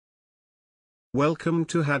Welcome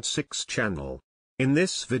to Had6 channel. In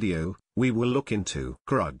this video, we will look into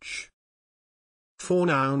grudge. 4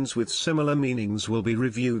 nouns with similar meanings will be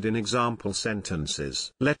reviewed in example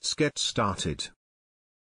sentences. Let's get started.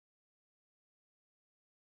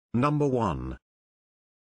 Number 1.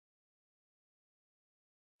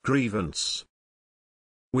 Grievance,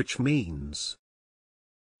 which means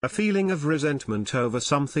a feeling of resentment over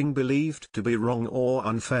something believed to be wrong or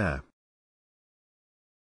unfair.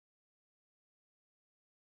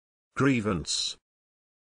 Grievance.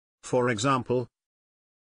 For example,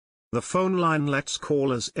 the phone line lets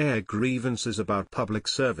callers air grievances about public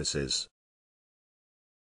services.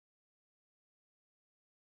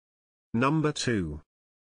 Number 2.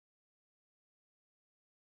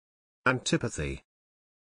 Antipathy,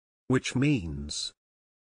 which means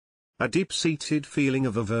a deep-seated feeling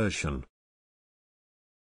of aversion.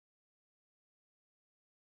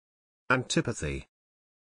 Antipathy.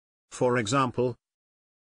 For example,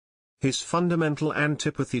 his fundamental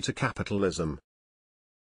antipathy to capitalism.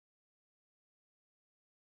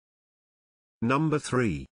 Number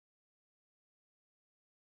 3.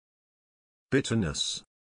 Bitterness,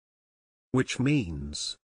 which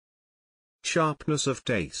means sharpness of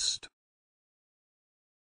taste.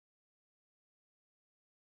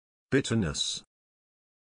 Bitterness.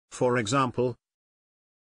 For example,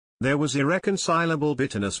 there was irreconcilable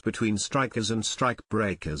bitterness between strikers and strike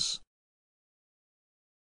breakers.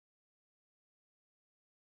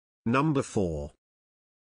 Number 4.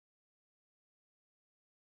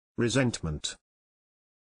 Resentment,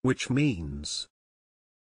 which means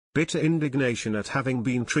bitter indignation at having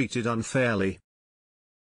been treated unfairly.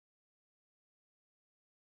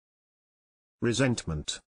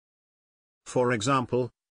 Resentment. For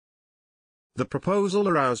example, the proposal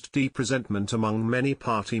aroused deep resentment among many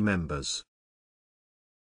party members.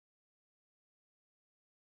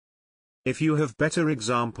 If you have better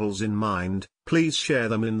examples in mind, please share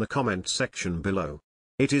them in the comment section below.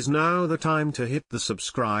 It is now the time to hit the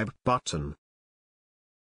subscribe button.